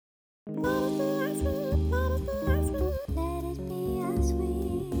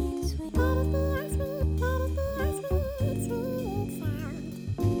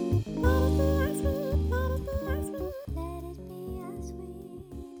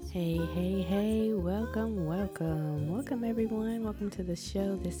Hey, hey, hey, welcome everyone. Welcome to the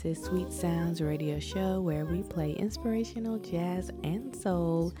show. This is Sweet Sounds Radio Show where we play inspirational jazz and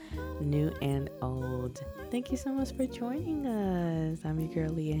soul, new and old. Thank you so much for joining us. I'm your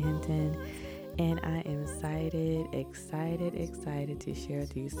girl Leah Hinton, and I am excited to share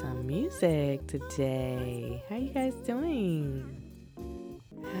with you some music today. How you guys doing?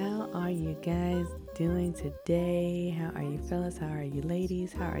 How are you guys doing today? How are you fellas? How are you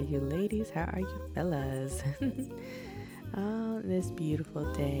ladies? How are you ladies? How are you fellas? Oh, this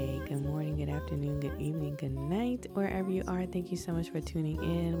beautiful day. Good morning, good afternoon, good evening, good night, wherever you are. Thank you so much for tuning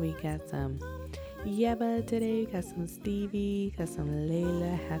in. We got some Yeba today. We got some Stevie. Got some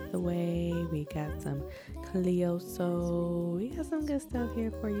Layla Hathaway. We got some Cleoso. We got some good stuff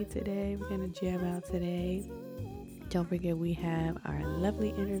here for you today. We're going to jam out today. Don't forget we have our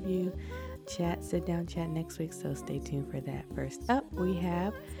lovely interview sit down chat next week, so stay tuned for that. First up, we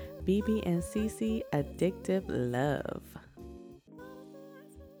have BB and CC, Addictive Love.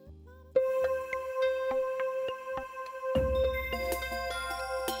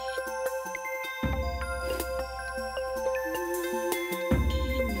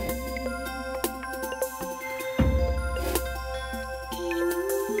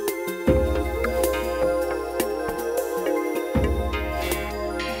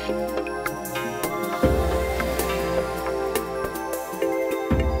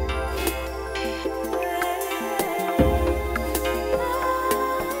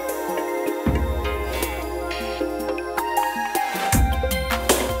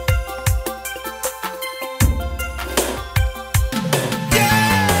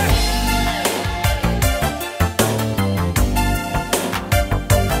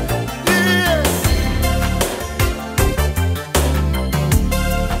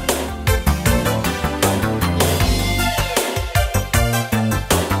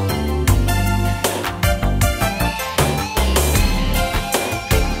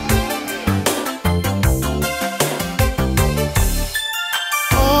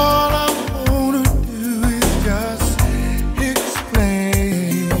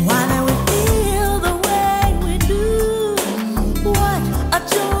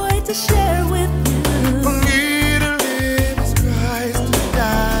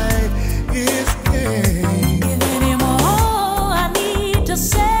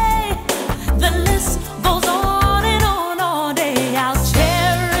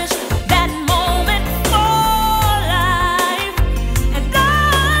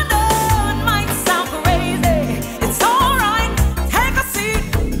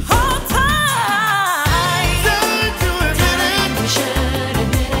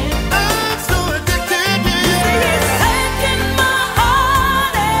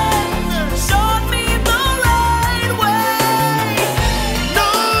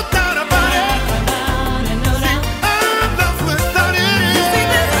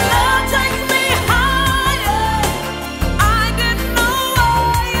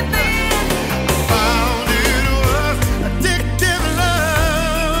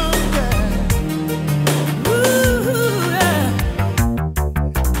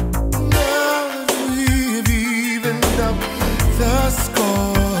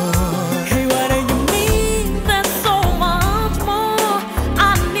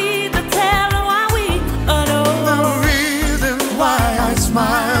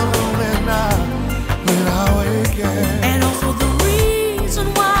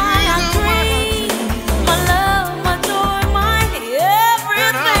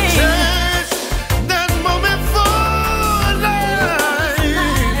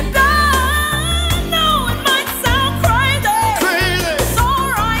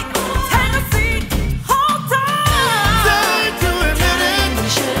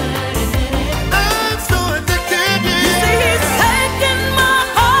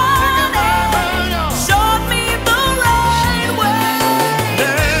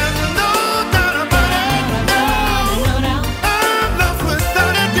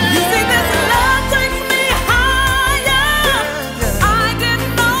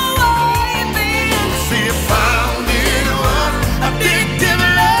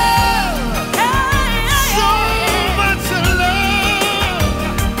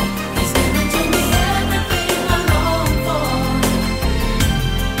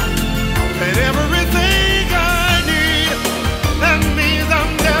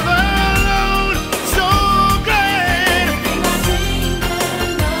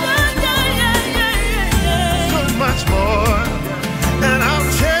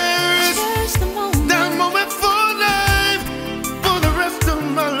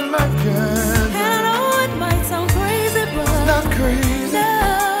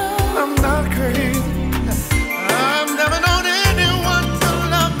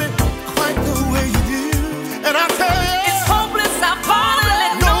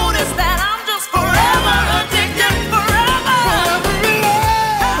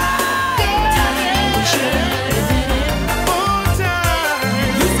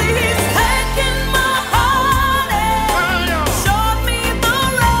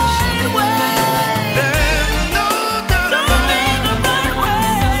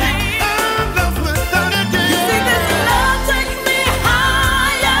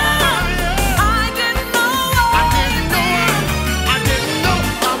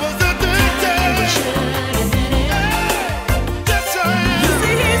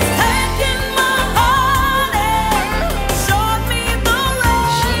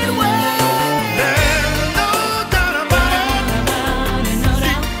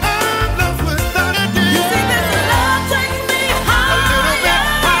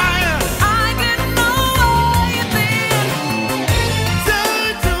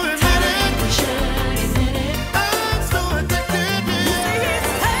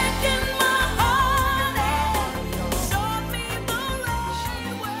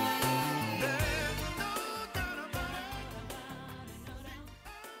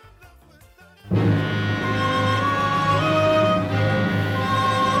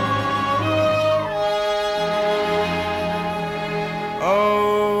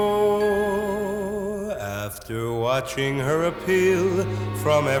 watching her appeal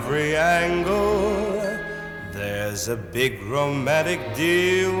from every angle. There's a big romantic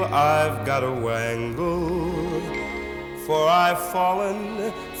deal I've got to wangle, for I've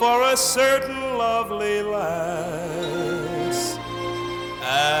fallen for a certain lovely lass,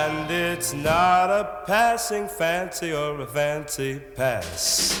 and it's not a passing fancy or a fancy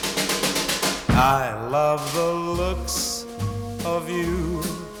pass. I love the looks of you,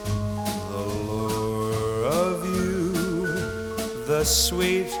 the lure of you, the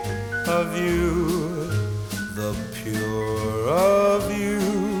sweet of you, the pure of you,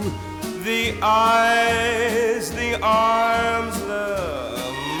 the eyes, the arms, the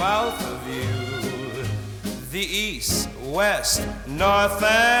mouth of you, the east, west, north,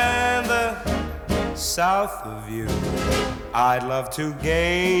 and the south of you. I'd love to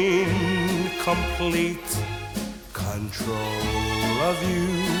gain complete control of you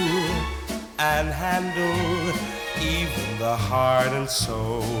and handle even the heart and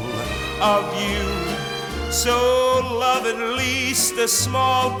soul of you. So love at least a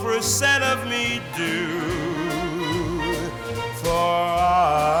small percent of me do, for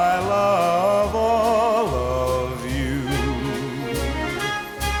I love all of you.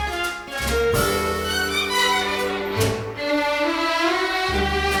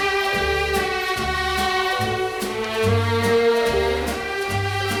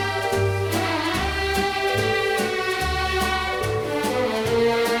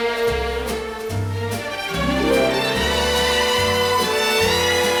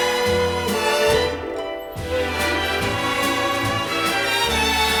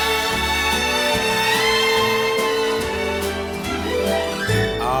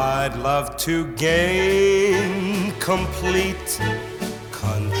 I'd love to gain complete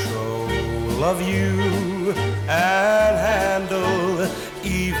control of you and handle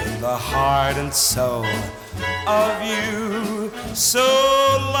even the heart and soul of you. So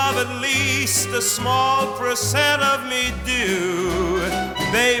love at least a small percent of me do,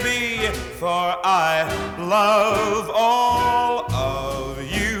 baby, for I love all of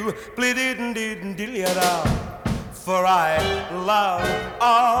you. For I love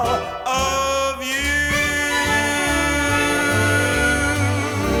all of you.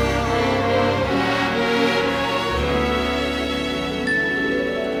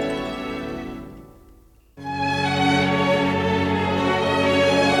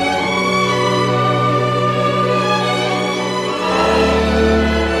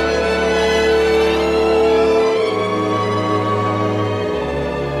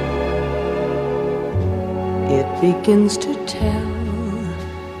 It begins to tell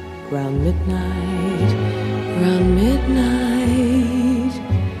round midnight, round midnight.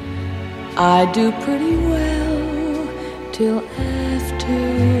 I do pretty well till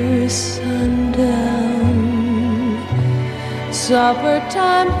after sundown. Supper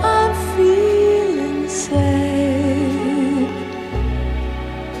time, I'm feeling sad,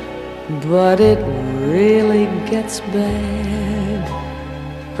 but it really gets bad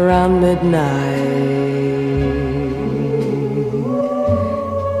round midnight.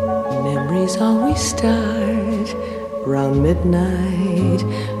 Memories always start round midnight,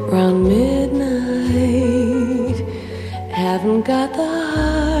 round midnight. Haven't got the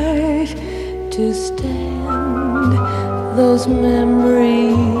heart to stand those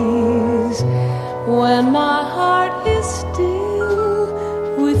memories when my heart is still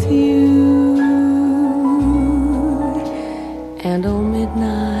with you. And oh,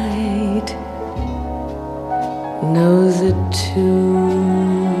 midnight knows it too.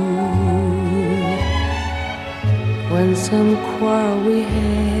 When some quarrel we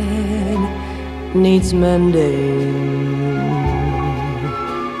had needs mending,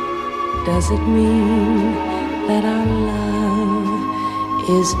 does it mean that our love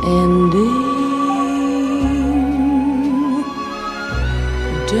is ending?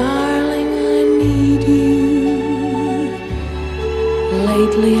 Darling, I need you.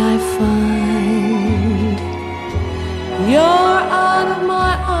 Lately I find you're out of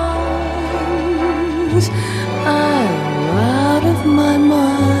my arms, I'm out of my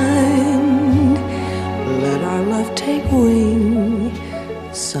mind. Let our love take wing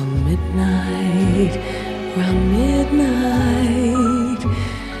some midnight, round midnight.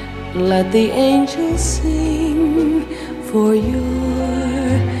 Let the angels sing for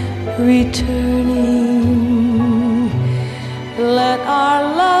your returning. Let our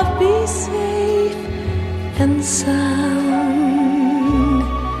love be safe and sound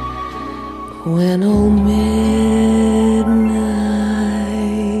when oh midnight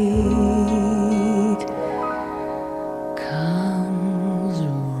comes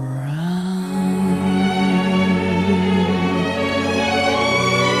round.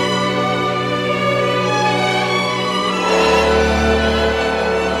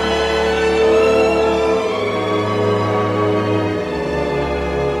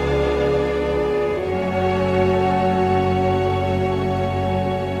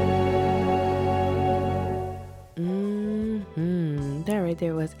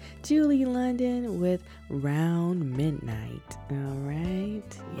 was Julie London with Round Midnight. All right.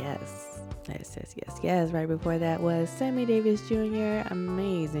 Yes. Yes. Right before that was Sammy Davis Jr.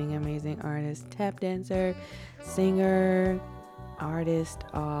 Amazing artist, tap dancer, singer, artist,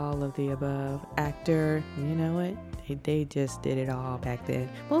 all of the above, actor. You know what? They just did it all back then.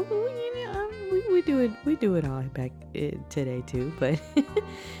 Well, we do it all back today too, but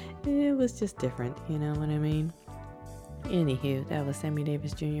it was just different. You know what I mean? Anywho, that was Sammy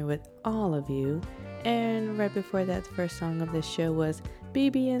Davis Jr. with All of You. And right before that, the first song of the show was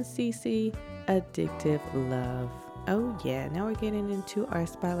BB and CC, Addictive Love. Oh yeah, now we're getting into our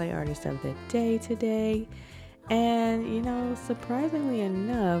Spotlight Artist of the Day today. And surprisingly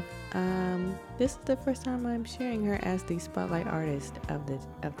enough, this is the first time I'm sharing her as the Spotlight Artist of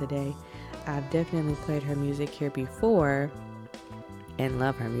the Day. I've definitely played her music here before and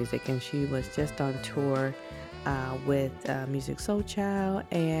love her music, and she was just on tour with Music Soul Child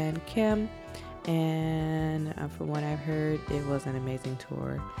and Kim, and from what I've heard, it was an amazing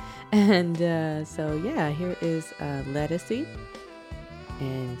tour. And so here is Lettucey,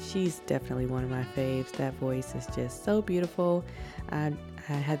 and she's definitely one of my faves. That voice is just so beautiful. I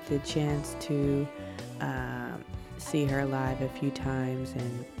had the chance to see her live a few times,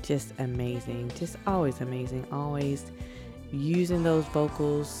 and just amazing, just always amazing, always using those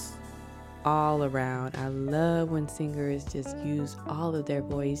vocals all around. I love when singers just use all of their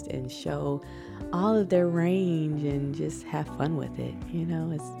voice and show all of their range and just have fun with it.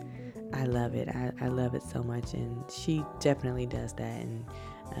 I love it. I love it so much, and she definitely does that.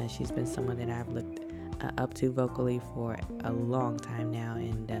 And she's been someone that I've looked up to vocally for a long time now,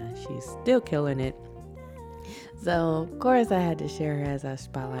 and she's still killing it. So of course I had to share her as our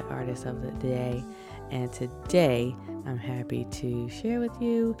Spotlight Artist of the Day. And today I'm happy to share with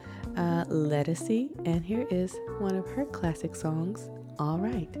you Lettucey, and here is one of her classic songs, All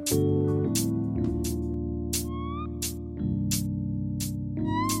Right.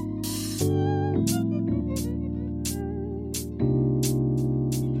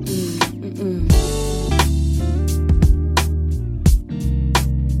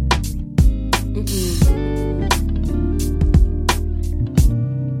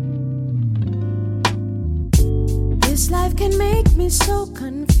 So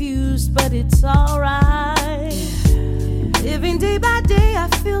confused, but it's alright. Living day by day, I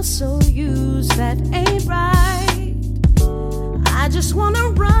feel so used. That ain't right. I just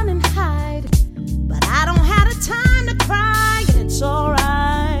wanna run and hide, but I don't have the time to cry. And it's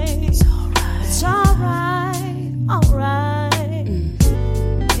alright. It's alright. Alright.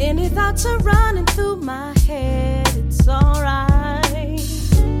 Any thoughts are running through my head. It's alright.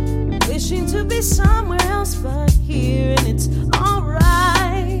 Wishing to be somewhere else but here, and it's alright.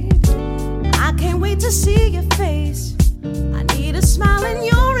 I can't wait to see your face. I need a smile in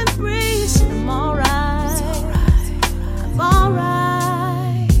your embrace. I'm alright. I'm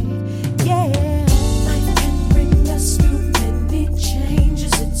alright. Yeah. Life can bring us through many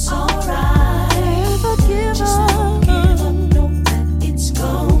changes. It's alright. Never give Just up. don't give up. Know that it's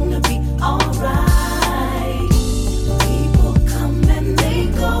gonna be alright. People come and they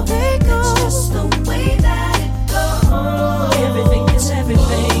go. It's just the way that it goes. Everything is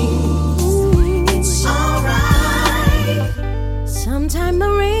everything. It's alright. Sometimes the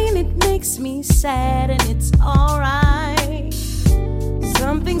rain, it makes me sad, and it's alright.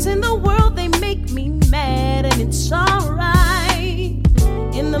 Some things in the world, they make me mad, and it's alright.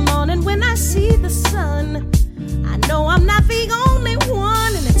 In the morning when I see the sun, I know I'm not the only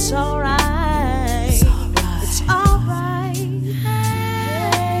one, and it's alright. It's alright.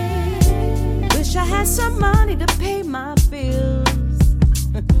 Wish I had some money to pay my bills.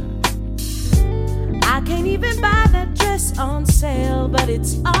 I can't even buy that dress on sale, but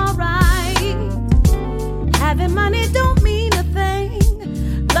it's alright. Having money don't mean a thing.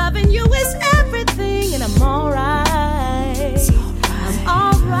 Loving you is everything, and I'm alright. I'm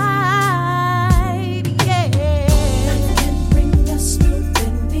alright, yeah. Life can bring us through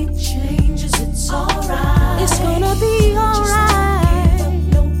many changes. It's alright. It's gonna be alright.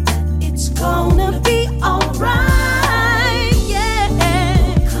 Know that it's Gonna be alright, yeah.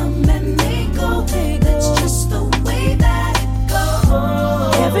 come and they go. That's just the way that it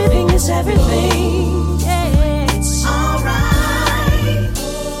goes. Everything is everything, yeah. It's alright.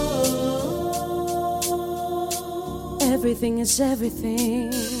 Everything is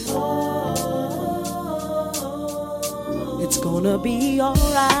everything. It's gonna be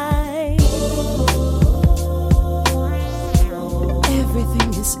alright.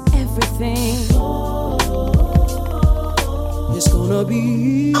 Everything is everything. It's gonna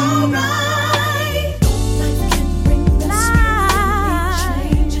be Alright. Life can bring us through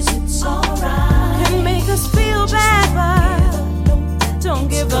many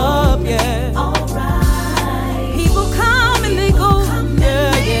yeah. alright. People come and they go. Come and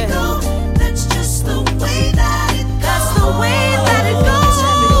they go. That's just the way that it goes. That's the way that it goes.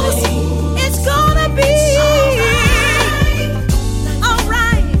 It's gonna be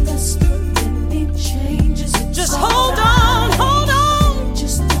alright. Just hold on, hold on.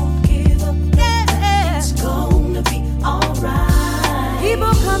 Just don't give up. Yeah. It's gonna be alright.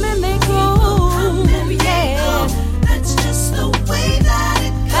 People come and they go. Come and they Yeah. go. That's just the way that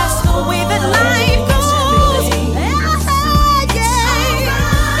it goes. That's the way that life goes. Yeah.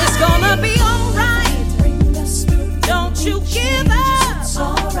 It's gonna be alright. Bring us through. Don't you give up. It's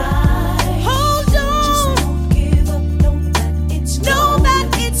alright. Hold Just on. don't give up. Know that it's Know that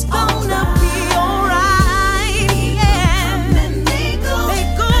it's gonna be alright. Yeah. Come and they go. They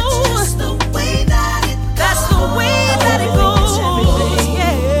go. That's just the way that it goes. That's the way that it goes.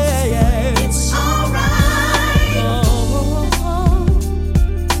 Yeah, yeah. It's alright.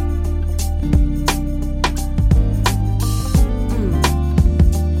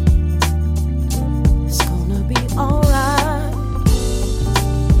 It's gonna be alright.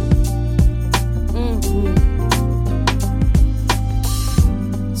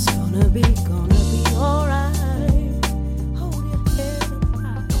 It's gonna be alright. Hold your head up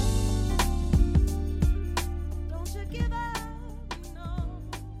high. Don't you give up, no.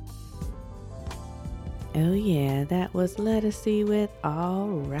 Oh yeah, that was Lettucey with All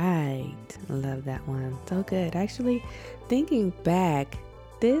Right. Love that one. So good. Actually, thinking back,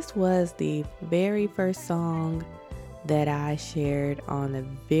 this was the very first song that I shared on the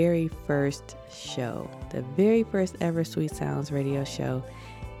very first show. The very first ever Sweet Sounds radio show.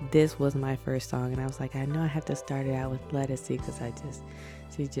 This was my first song, and I was like, I know I have to start it out with Lettucey because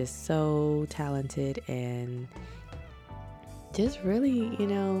she's just so talented and just really,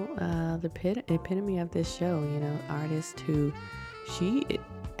 the epitome of this show, artist who she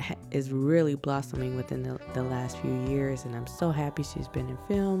is really blossoming within the last few years. And I'm so happy she's been in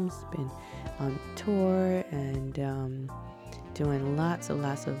films, been on tour, and doing lots of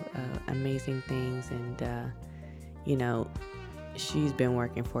amazing things. And, she's been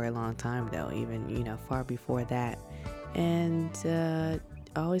working for a long time though, even, far before that. And,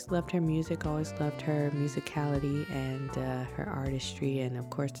 always loved her music, always loved her musicality and her artistry, and of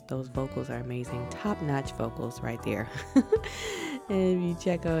course those vocals are amazing, top-notch vocals right there. And if you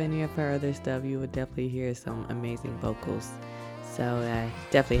check out any of her other stuff, you would definitely hear some amazing vocals. So I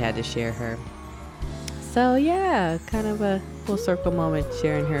definitely had to share her. So yeah, kind of a full circle moment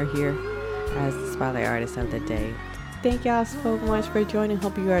sharing her here as the Spotlight Artist of the Day. Thank y'all so much for joining.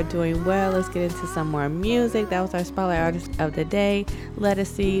 Hope you are doing well. Let's get into some more music. That was our Spotlight Artist of the Day,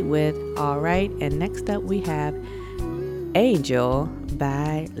 Lettucey with All Right. And next up we have Angel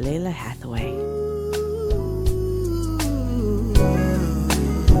by Layla Hathaway.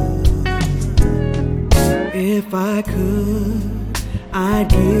 If I could, I'd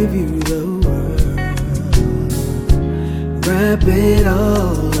give you the world, wrap it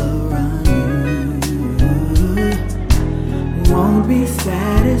all around you. Won't be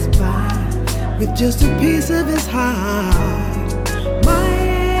satisfied with just a piece of his heart. My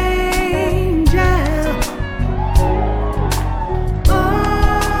angel,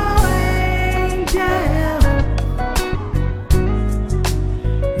 oh angel,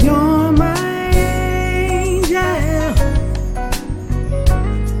 you're my angel,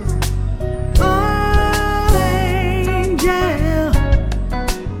 oh angel.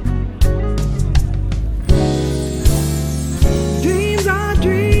 Dreams are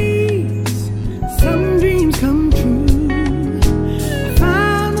dreams, some dreams come true. I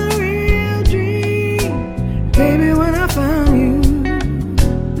found the real dream, baby, when I found you.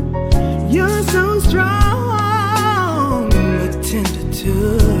 You're so strong, but tender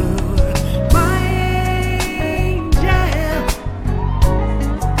too. My angel,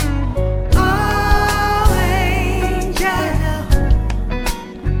 oh angel,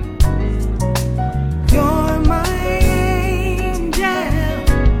 you're my angel,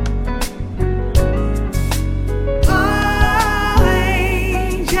 oh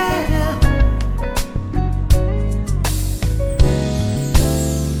angel.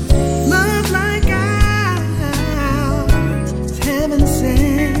 Love like ours is heaven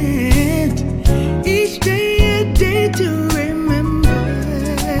sent.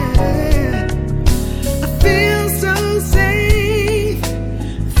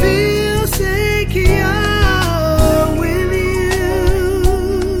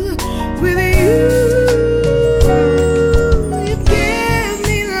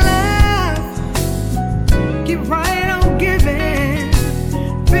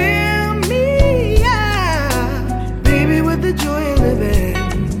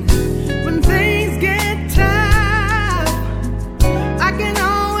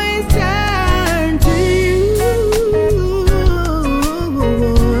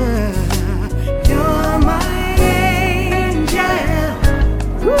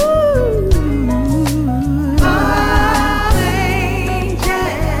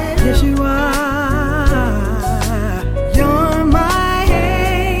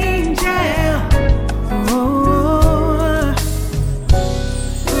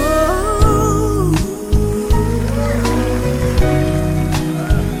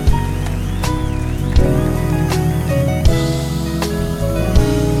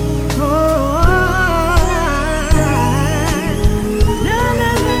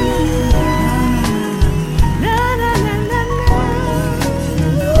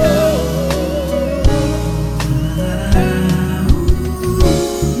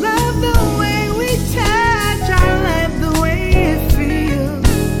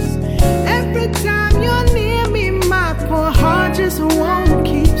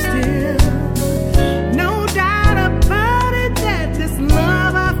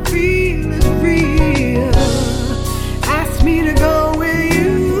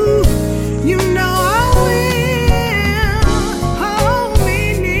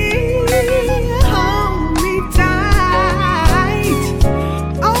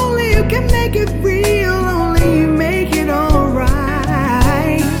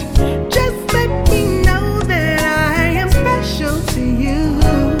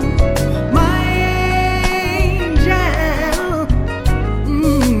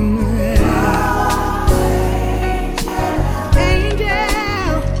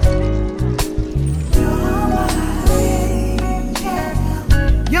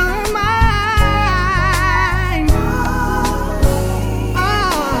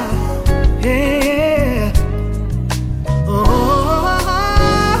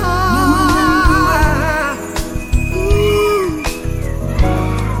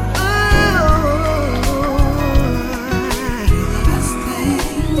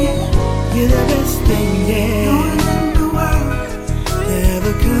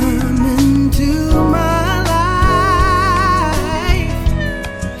 come into my life.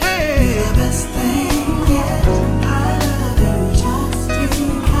 Hey, You're the best thing yet. I love you just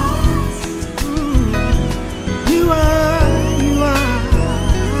because. you are.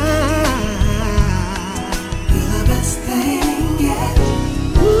 You're the best thing yet.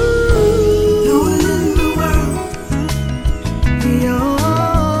 Ooh, No one in the world.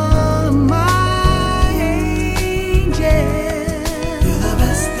 you're my angel. You're the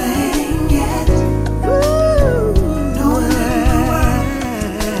best thing yet. Ooh, No one in the world.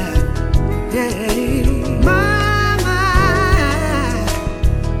 yeah, my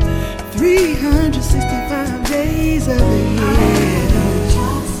 365 days of the year.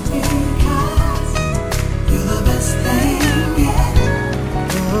 Just because. You're the best thing yet.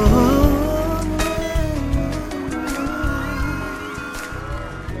 Oh.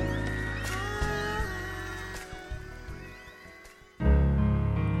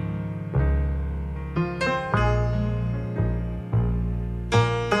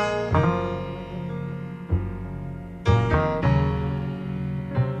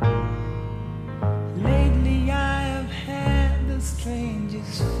 Lately I have had the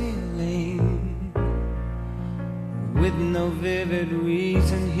strangest feeling, with no vivid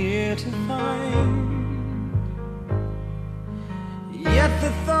reason here to find. Yet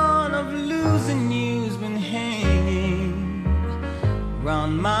the thought of losing you's been hanging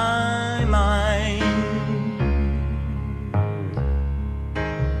round my mind.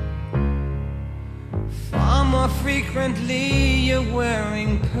 Far more frequently you're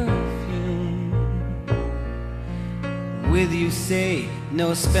wearing perfume. With you say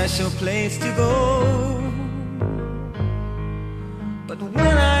no special place to go. But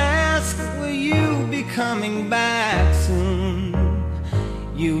when I ask will you be coming back soon,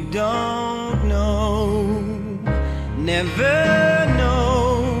 you don't know, never know.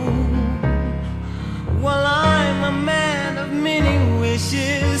 Well, I'm a man of many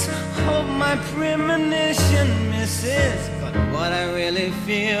wishes, hope my premonition misses. But what I really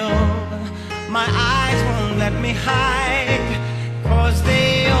feel, my eyes won't let me hide, 'cause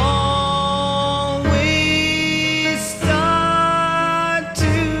they always start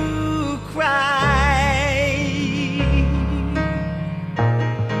to cry.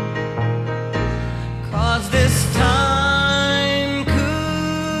 'Cause this time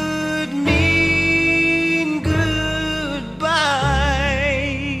could mean goodbye.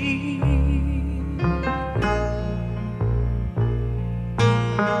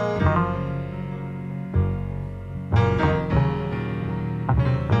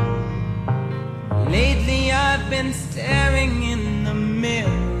 Lately I've been staring in the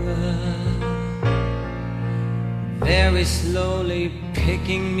mirror, very slowly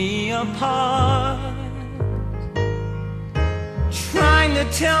picking me apart, trying to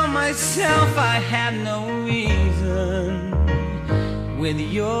tell myself I had no reason with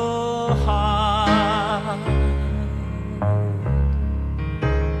your heart.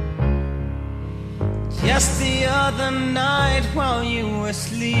 Just the other night while you were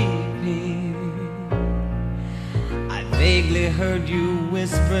sleeping, I vaguely heard you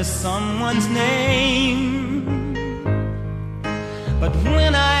whisper someone's name. But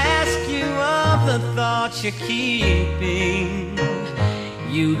when I ask you of the thoughts you're keeping,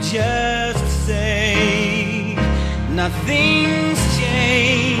 you just say nothing's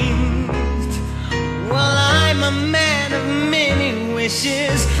changed. Well, I'm a man of many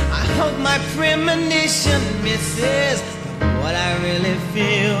wishes, I hope my premonition misses. But what I really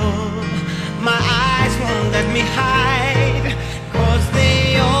feel, my eyes won't let me hide, 'cause they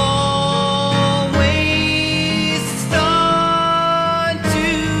always start to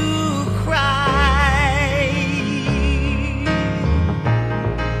cry.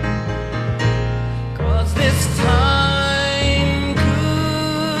 'Cause this time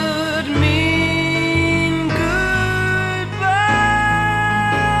could mean goodbye,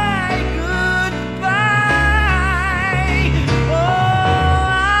 goodbye. Oh,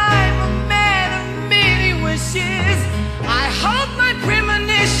 I'm a man of many wishes,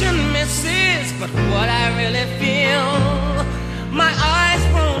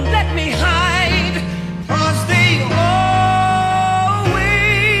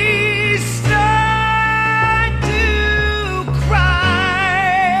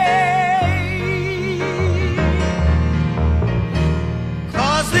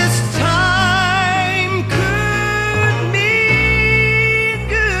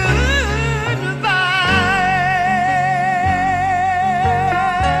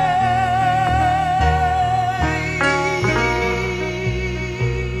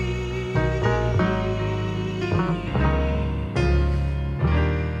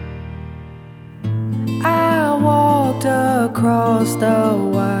 across the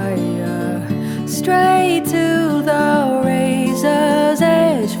wire, straight to the razor's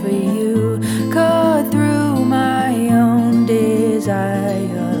edge for you, cut through my own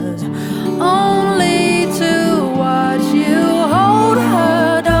desires, only to watch you hold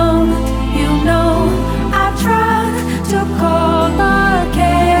her. Don't you know I tried to call, but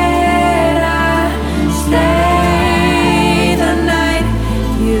can I stay the night?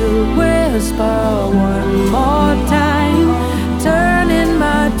 You whisper one more time, turning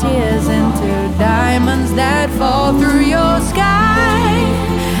my tears into diamonds that fall through your sky.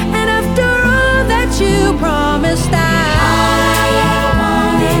 And after all that you promised, all I ever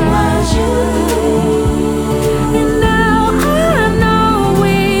wanted was you. And now I know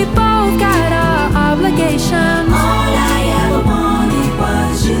we both got our obligations. All I ever wanted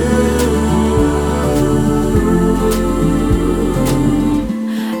was you.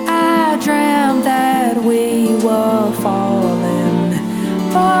 I dreamt that we were falling,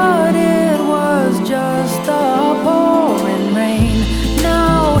 but it was just the pouring rain.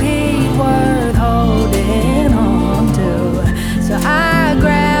 No heat worth holding on to, so I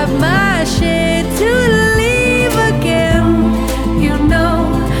grabbed my shit to leave again. You know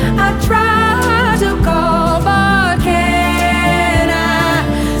I tried to call, but can I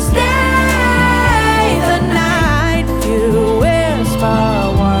stay the night? You whisper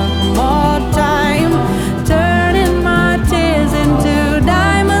one more time, turning my tears into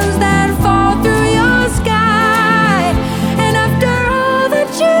diamonds that fall through your sky. And after all that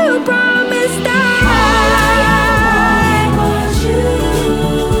you promised, I was you.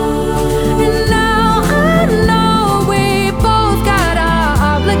 And now I know we both got our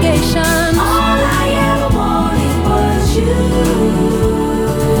obligations. All I ever wanted was you.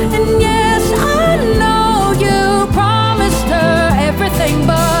 And yes, I know you promised her everything,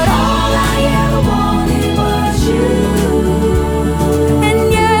 but all I ever wanted was you. And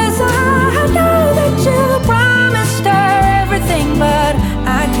yes, I know that you promised her everything, but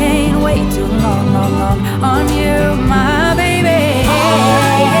I can't wait too long, long, long on you, my baby.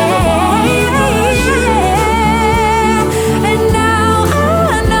 And now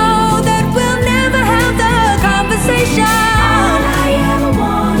I know that we'll never have the conversation. All I ever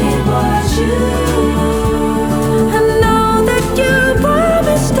wanted was you. I know that you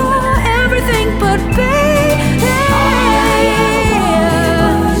promised her everything, but baby, all I ever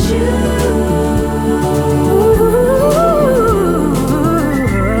wanted was you.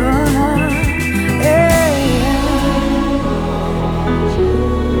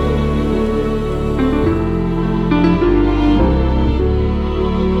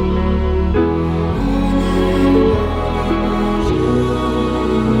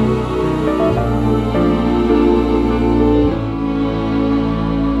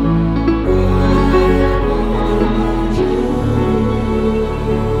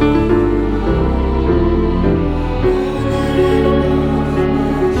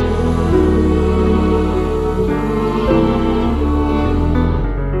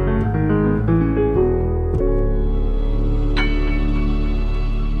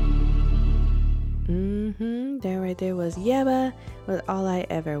 That right there was Yeba with All I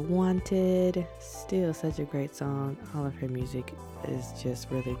Ever Wanted. Still such a great song. All of her music is just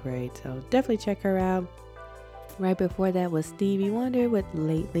really great, so definitely check her out. Right before that was Stevie Wonder with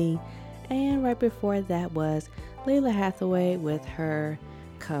Lately, and right before that was Layla Hathaway with her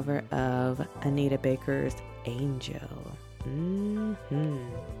cover of Anita Baker's Angel. Oh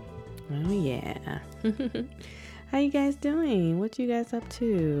yeah. How you guys doing? What you guys up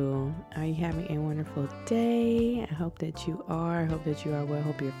to? Are you having a wonderful day? I hope that you are. I hope that you are well.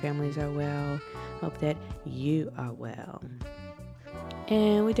 Hope your families are well. Hope that you are well.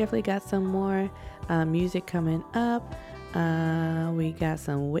 And we definitely got some more music coming up. We got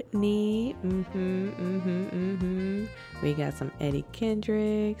some Whitney. We got some Eddie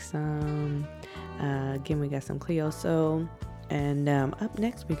Kendrick. Again, we got some Cleo Soul. And up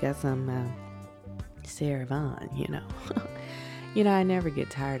next, we got some Sarah Vaughan, I never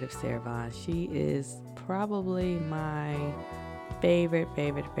get tired of Sarah Vaughan. She is probably my favorite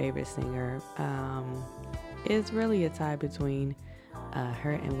singer. It's really a tie between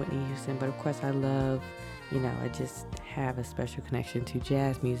her and Whitney Houston, but of course I love, I just have a special connection to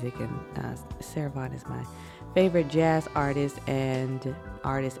jazz music, and Sarah Vaughan is my favorite jazz artist and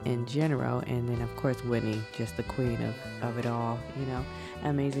artist in general. And then of course Whitney, just the queen of it all,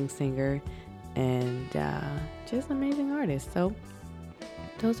 amazing singer and just amazing artist. So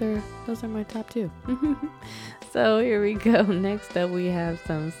those are my top two. So here we go. Next up we have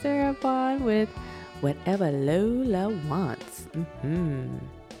some Sarah Vaughan with Whatever Lola Wants.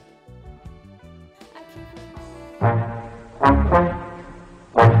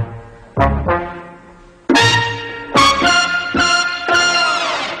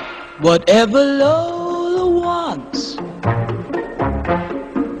 Whatever Lola wants,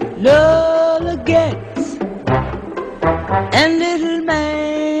 Lola gets. And little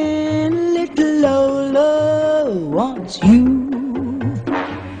man, little Lola wants you.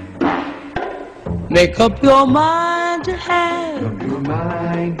 Make up your mind to have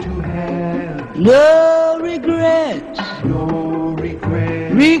no regrets.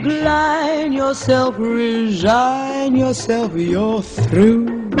 Recline yourself, resign yourself, you're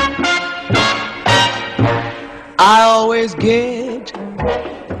through. I always get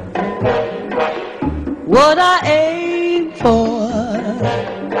what I aim for,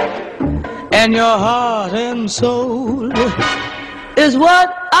 and your heart and soul is what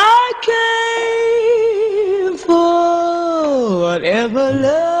I came for. Whatever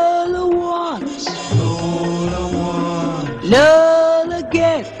Lola wants, Lola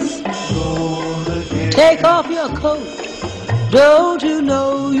gets. Take off your coat, don't you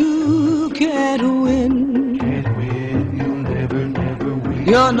know you can't win?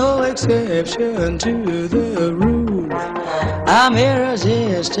 You're no exception to the rule. I'm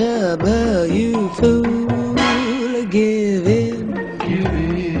irresistible, you fool. Give in,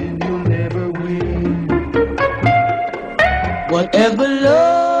 you'll never win. Whatever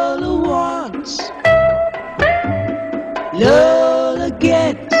Lola wants, Lola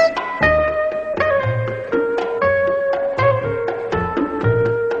gets.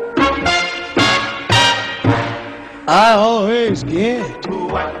 I always get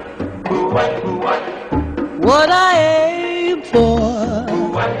what I aim for,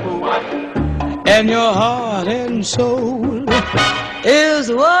 and your heart and soul is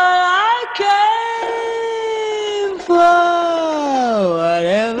what I came for.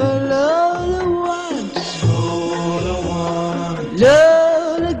 Whatever Lola wants,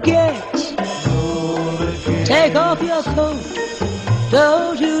 Lola gets. Take off your coat,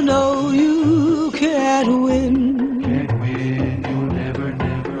 don't you know you can't win?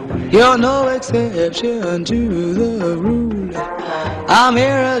 You're no exception to the rule. I'm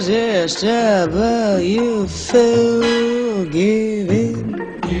irresistible, you fool. Give in,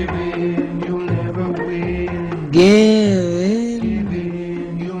 you'll never win. Give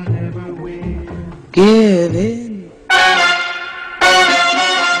in, you'll never win. Give in.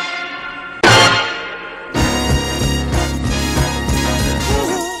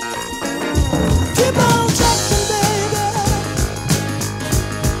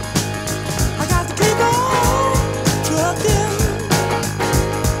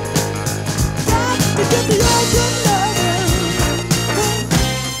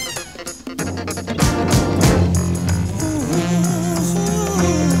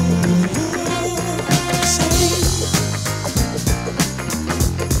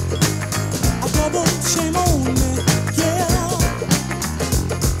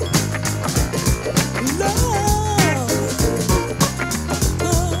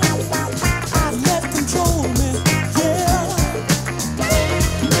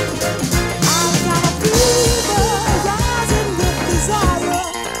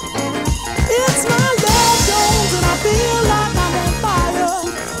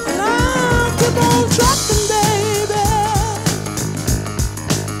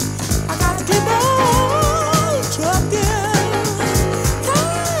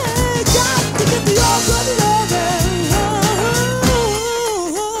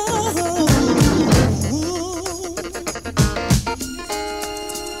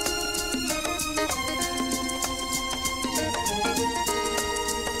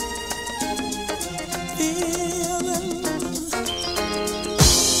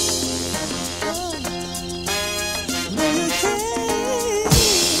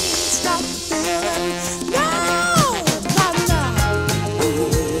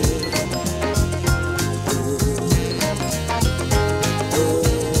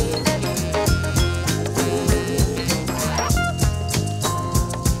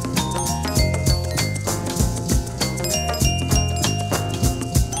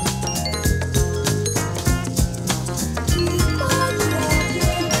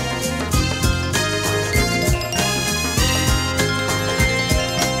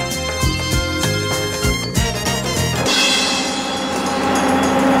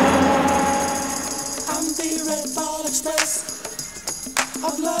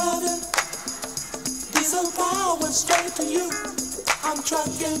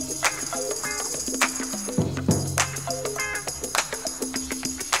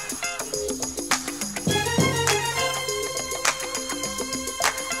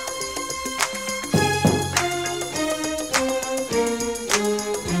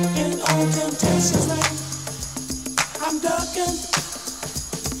 I'm ducking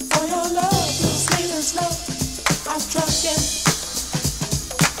for your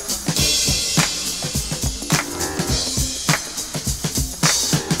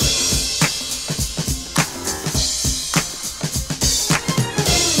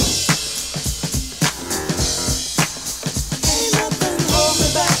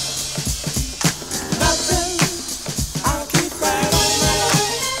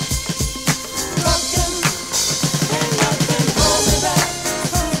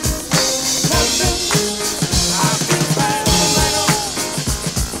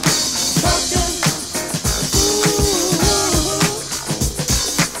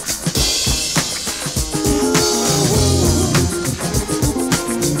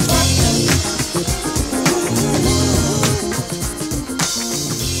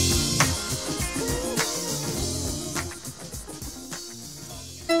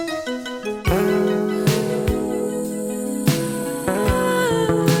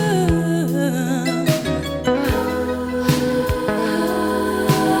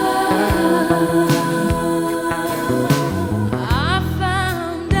I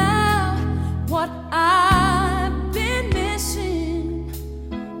found out what I've been missing,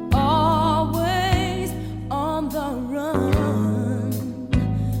 always on the run.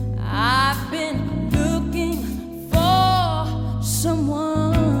 I've been looking for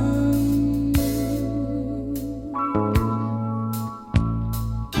someone.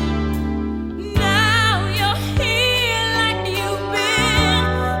 Now you're here like you've been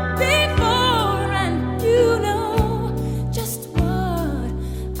before, and you know just what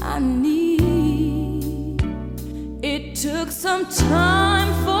I need. It took some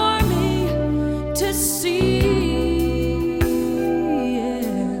time for me to see, yeah,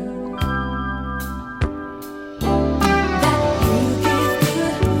 that you give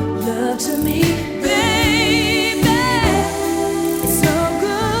good love to me, baby. It's so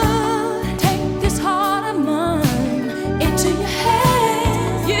good. Take this heart of mine into your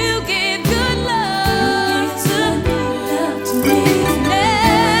hands. You give good love to me.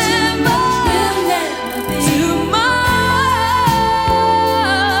 Never too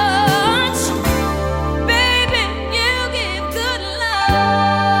much, baby. You give good love.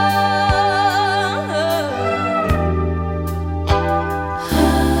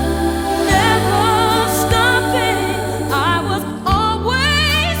 Never stopping. I was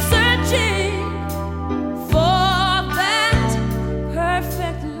always searching for that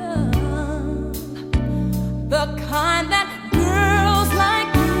perfect love, the kind that girls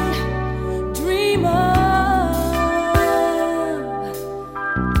like me dream of.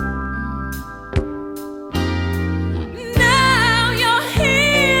 Now you're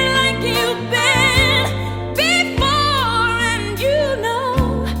here like you've been before, and you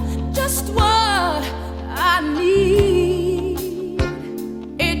know just what I need.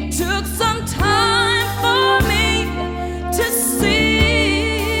 It took some time for me to see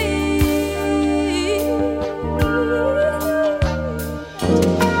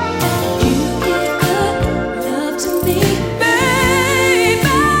you give good love to me,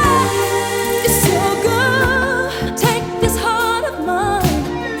 baby. It's so good. Take this heart of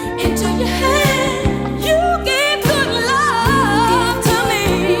mine into your hand. You give good love to me.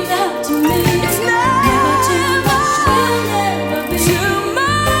 It's never too much. Too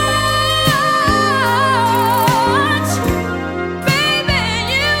much, baby.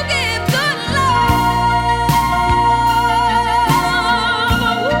 You give good love.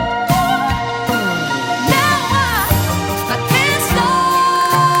 Now I can't stop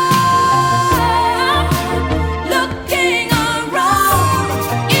looking around.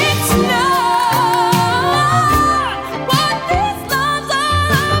 It's not what this love's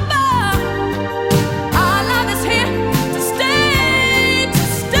all about. Our love is here to stay, to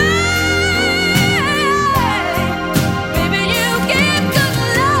stay. Baby, you give good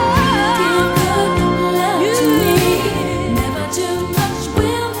love. You give good love to me. Never too much,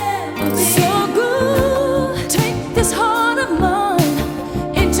 will never be so good. Take this heart of mine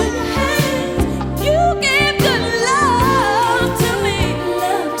into your hands. You give good love to me.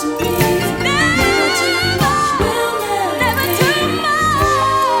 Never too much, will never too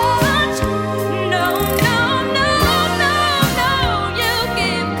much. No, no, no, no, no. You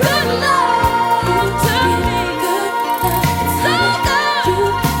give good love to me. So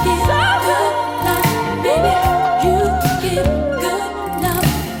good, so good love, baby. You give good love,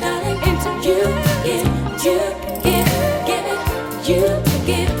 darling. Into you give it. You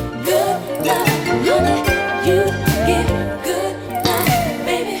give good love, honey. You give good love,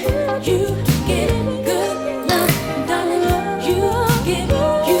 baby. You give good love, darling. You give it.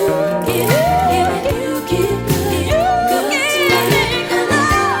 You give good to me,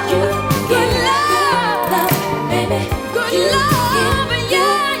 honey. You give good love, baby. Good love,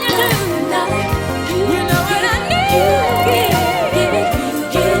 yeah, you do, darling. You know what I need. You give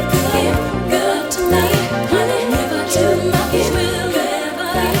good to me, honey. Never too much, will never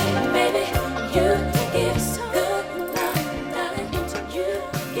be, baby. You give so good love, darling. Into you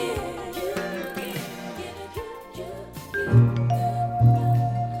give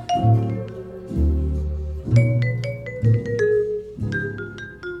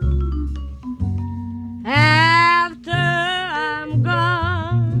After I'm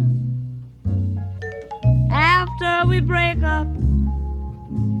gone, after we break up,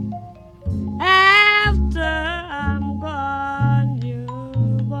 after I'm gone, you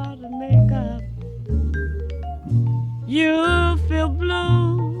want to make up. You feel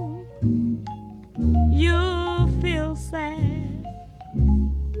blue, you feel sad,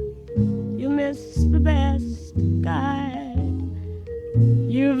 you miss the best guy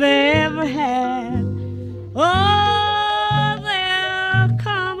you've ever had. Oh, there'll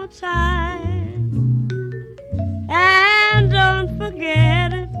come a time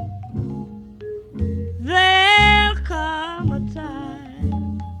forget it. There'll come a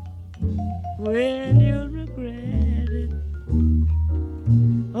time when you'll regret it.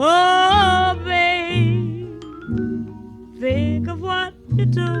 Oh, babe, think of what you're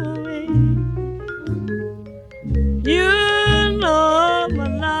doing. You know my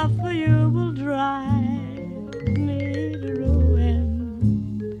love for you will drive me to ruin.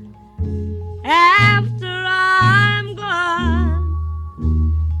 After I'm gone,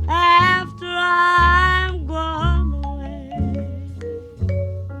 after I'm gone away.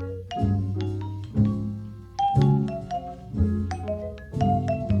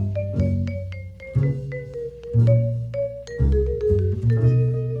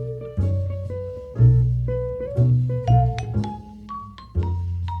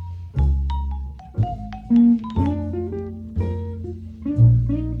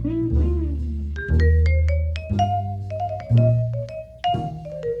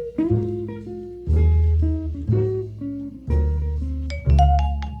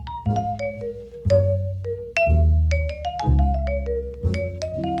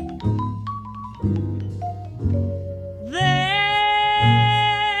 There'll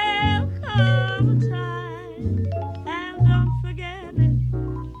come a time, and don't forget it.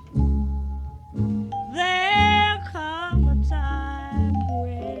 There'll come a time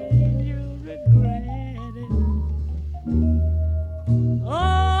when you regret it.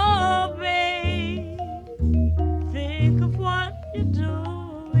 Oh, babe, think of what you're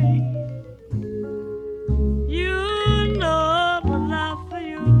doing. You know my love for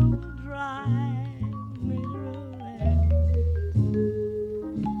you will drive me to ruin.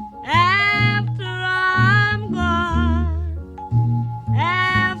 After I'm gone,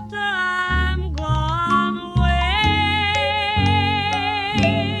 after I'm gone away.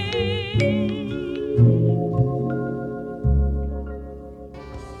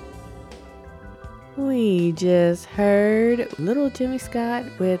 We just heard Little Jimmy Scott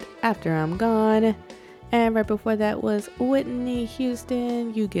with After I'm Gone. And right before that was Whitney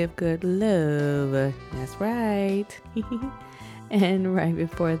Houston, You Give Good Love. That's right. And right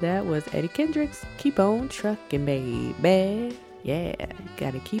before that was Eddie Kendricks, Keep On Truckin', Baby. Yeah,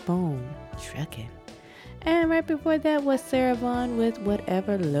 gotta keep on truckin'. And right before that was Sarah Vaughan with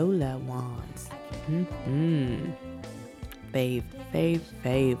Whatever Lola Wants.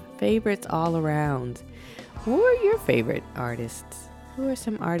 Favorites all around. Who are your favorite artists? Who are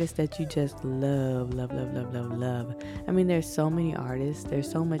some artists that you just love? I mean, there's so many artists. There's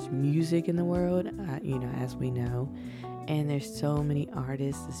so much music in the world, as we know. And there's so many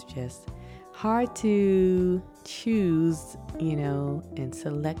artists. It's just hard to choose, and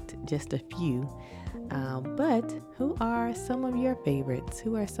select just a few. But who are some of your favorites?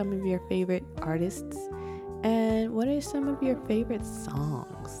 Who are some of your favorite artists? And what are some of your favorite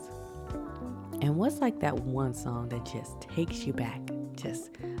songs? And what's like that one song that just takes you back?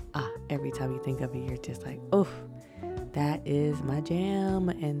 Just, every time you think of it, you're just like, oh, that is my jam.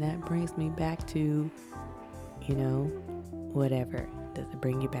 And that brings me back to, whatever. Does it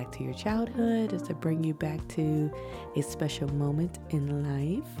bring you back to your childhood? Does it bring you back to a special moment in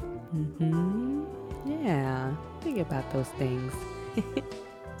life? Yeah, think about those things.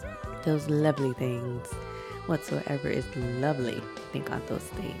 Those lovely things. Whatsoever is lovely. Think on those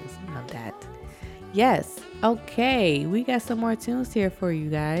things. Love that. Yes. Okay. We got some more tunes here for you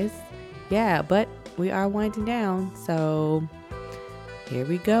guys. Yeah, but we are winding down. So here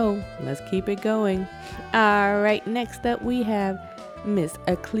we go. Let's keep it going. All right. Next up, we have Miss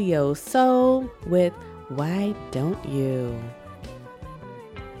Cleo Soul with Why Don't You?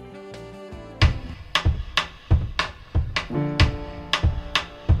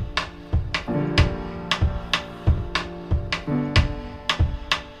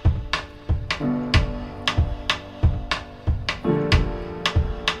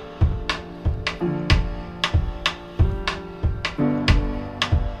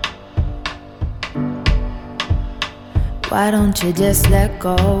 Why don't you just let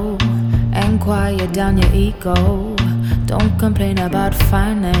go and quiet down your ego? Don't complain about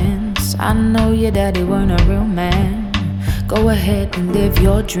finance. I know your daddy weren't a real man. Go ahead and live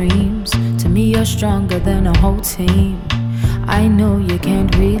your dreams. To me you're stronger than a whole team. I know you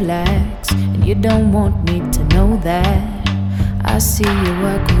can't relax, and you don't want me to know that. I see you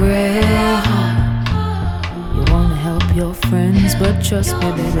work real hard. You wanna help your friends, but trust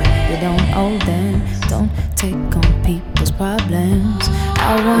me baby, you don't owe them. Don't take on people's problems.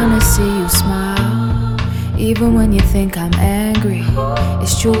 I wanna see you smile, even when you think I'm angry.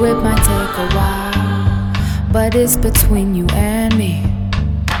 It's true it might take a while, but it's between you and me.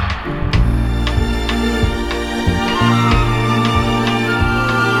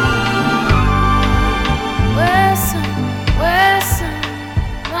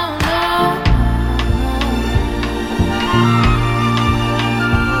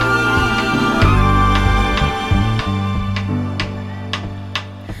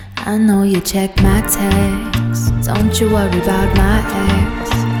 I know you check my texts. Don't you worry about my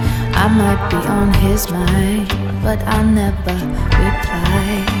ex. I might be on his mind, but I never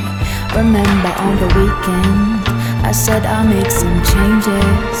reply. Remember on the weekend, I said I'll make some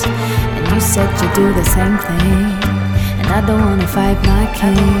changes, and you said you'd do the same thing. And I don't wanna fight my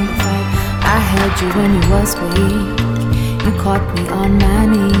king. I held you when you was weak. You caught me on my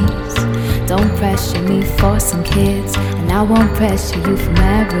knees. Don't pressure me for some kids, and I won't pressure you for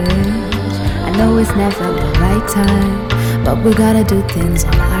marriage. I know it's never the right time, but we gotta do things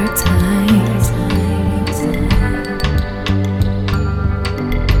on our time.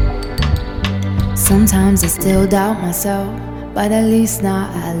 Sometimes I still doubt myself, but at least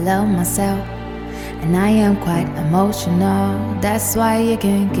now I love myself. And I am quite emotional, that's why you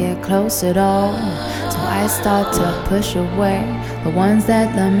can't get close at all. So I start to push away the ones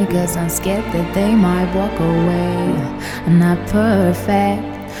that love me, cause I'm scared that they might walk away. I'm not perfect,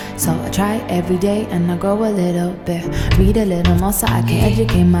 so I try every day and I grow a little bit. Read a little more so I can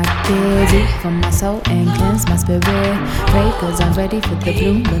educate my kids. Eat from my soul and cleanse my spirit. Pray cause I'm ready for the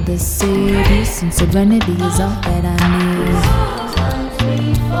bloom of the city. Peace and serenity is all that I need. Sometimes we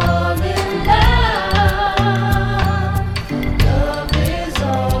fall in love. Love is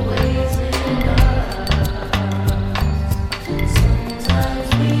always in us. Sometimes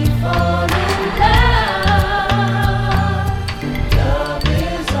we fall in love. Love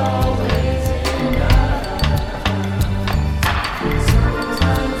is always in us.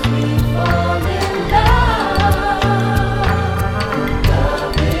 Sometimes we fall in love.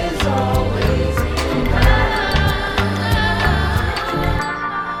 Love is always in us.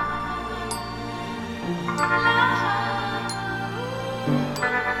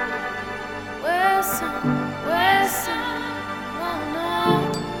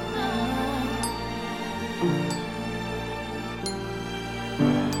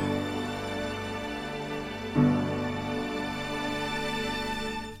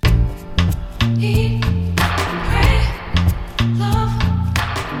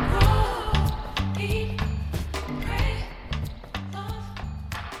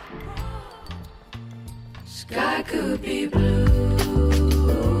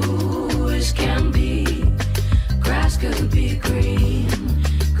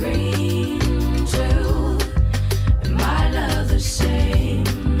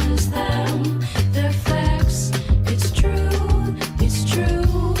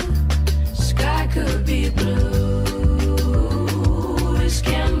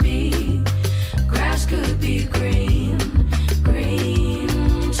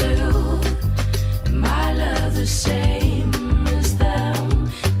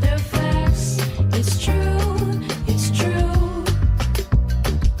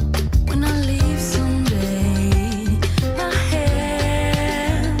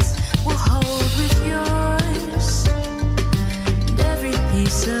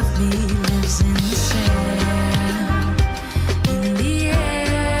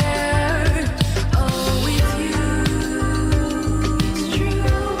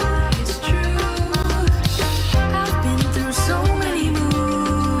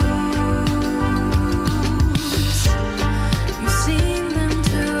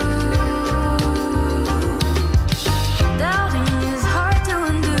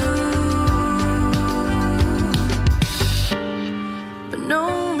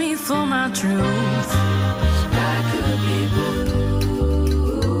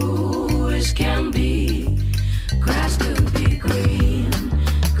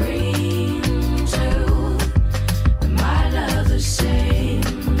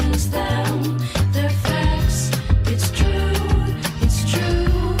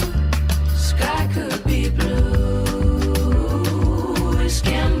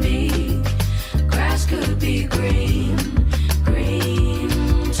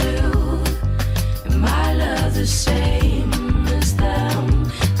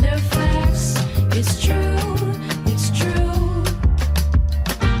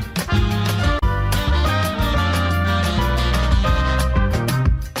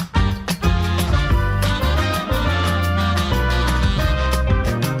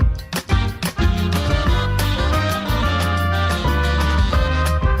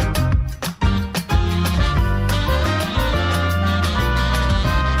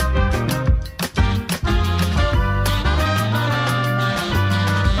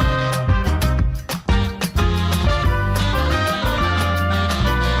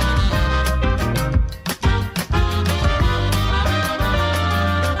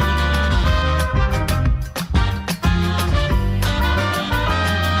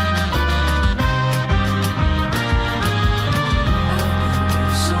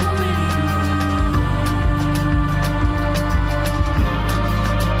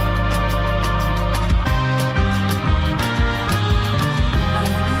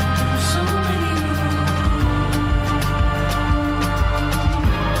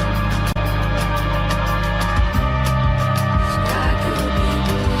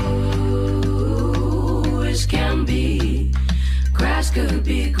 could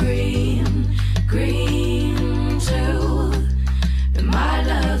be green, green too. Am I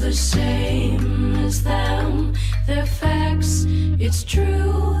love the same as them? They're facts, it's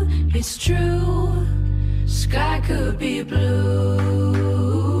true, it's true. Sky could be blue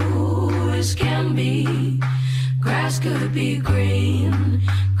as can be. Grass could be green,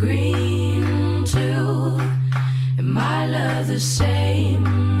 green too. Am I love the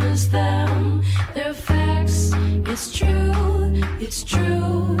same as them? They're facts, it's true, it's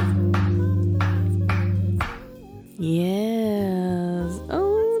true. Yes.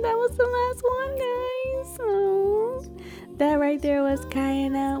 Oh, that was the last one, guys. Oh, that right there was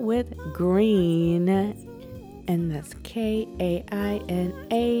Kaina with Green. And that's Kaina.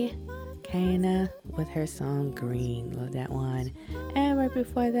 Kaina with her song Green. Love that one. And right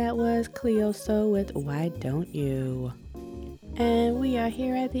before that was Cleo So with Why Don't You? And we are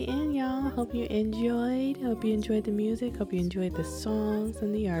here at the end, y'all. Hope you enjoyed. Hope you enjoyed the music. Hope you enjoyed the songs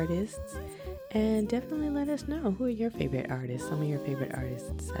and the artists. And definitely let us know, who are your favorite artists, some of your favorite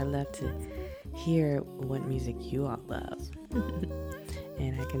artists. I love to hear what music you all love.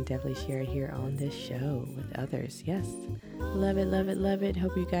 And I can definitely share it here on this show with others. Yes. Love it, love it, love it.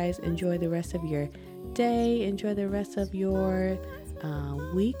 Hope you guys enjoy the rest of your day. Enjoy the rest of your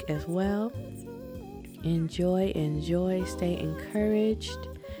week as well. Enjoy. Stay encouraged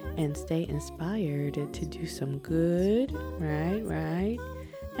and stay inspired to do some good. Right.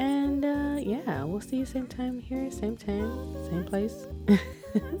 And yeah, we'll see you same time here, same place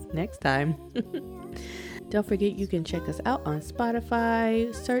next time. Don't forget, you can check us out on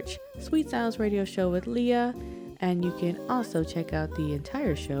Spotify. Search Sweet Sounds Radio Show with Leah. And you can also check out the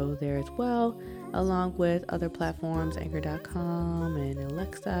entire show there as well, along with other platforms, Anchor.com and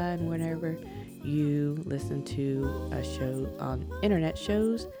Alexa, and whenever you listen to a show on internet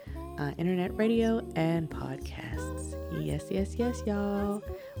shows, internet radio, and podcasts. Yes, y'all.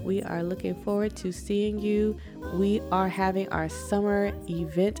 We are looking forward to seeing you. We are having our summer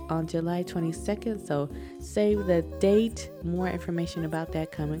event on July 22nd, so save the date. More information about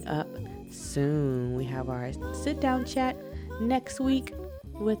that coming up soon. We have our sit-down chat next week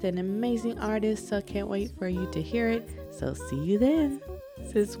with an amazing artist, so can't wait for you to hear it. So see you then.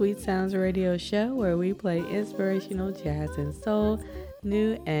 This is Sweet Sounds Radio Show, where we play inspirational jazz and soul,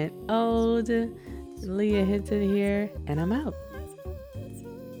 new and old. Leah Hinton here, and I'm out.